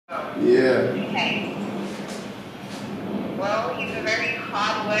Yeah. Okay. Well, he's a very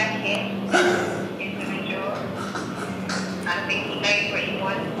hard-working individual. I think he knows what he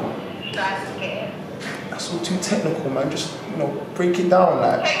wants. He tries to get it. That's all too technical, man. Just, you know, break it down,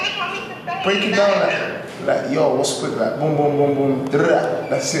 like. Say what you want me to say. Break it down, like, yo, what's quick, like, boom, boom, boom, boom,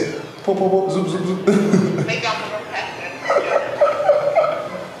 that's it. Pop, pop, pop, zoop, zoop, zoop. Maybe I'm the wrong person.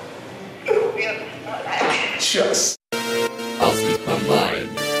 Not like Just. I'll speak my mind.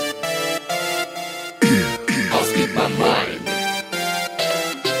 I'll speak my mind.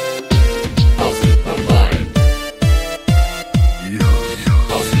 I'll speak my mind.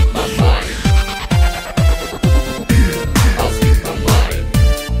 I'll speak my mind. I'll speak my mind.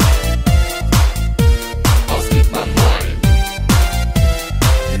 I'll speak my mind.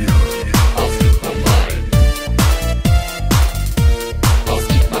 I'll speak my mind. I'll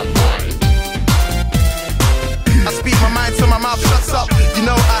speak my mind. I speak my mind till my mouth shuts up. You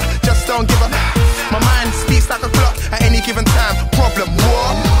know I just don't give up. My mind speaks like a clock at any given time. Problem,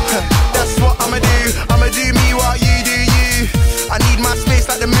 what? That's what I'ma do. I'ma do me while you do you. I need my space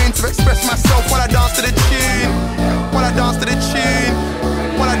like the moon to express myself while I dance to the tune. While I dance to the tune.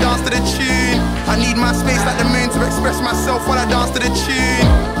 While I dance to the tune. I need my space like the moon to express myself while I dance to the tune.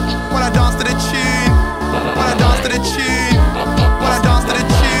 While I dance to the tune. While I dance to the tune. While I dance to the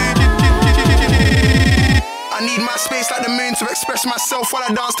tune. I need my space like the moon to express myself while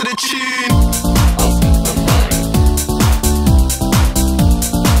I dance to the tune.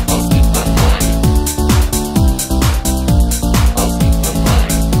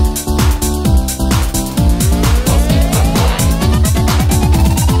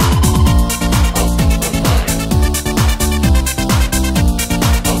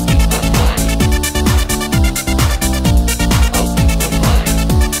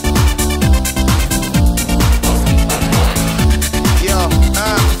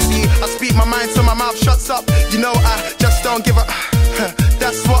 Till my mouth shuts up, you know I just don't give up.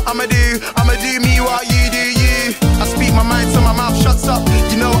 That's what I'ma do. I'ma do me while you do you. I speak my mind till my mouth shuts up,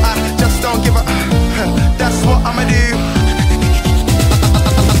 you know I just don't give up. That's what I'ma do.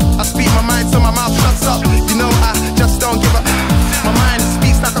 I speak my mind till my mouth shuts up, you know I just don't give up. My mind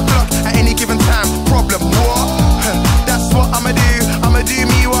speaks like a clock at any given time. Problem, what? That's what I'ma do. I'ma do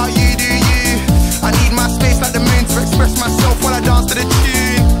me while you do you. I need my space like the moon to express myself while I dance to the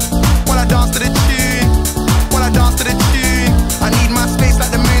tune. While I dance to the tune, while I dance to the tune. I need my space like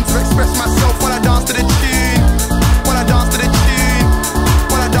the moon to express myself while I dance to the tune. While I dance to the tune,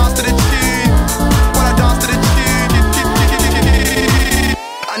 while I dance to the tune, while I dance to the tune.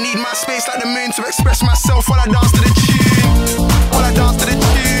 I need my space like the moon to express myself while I dance to the tune.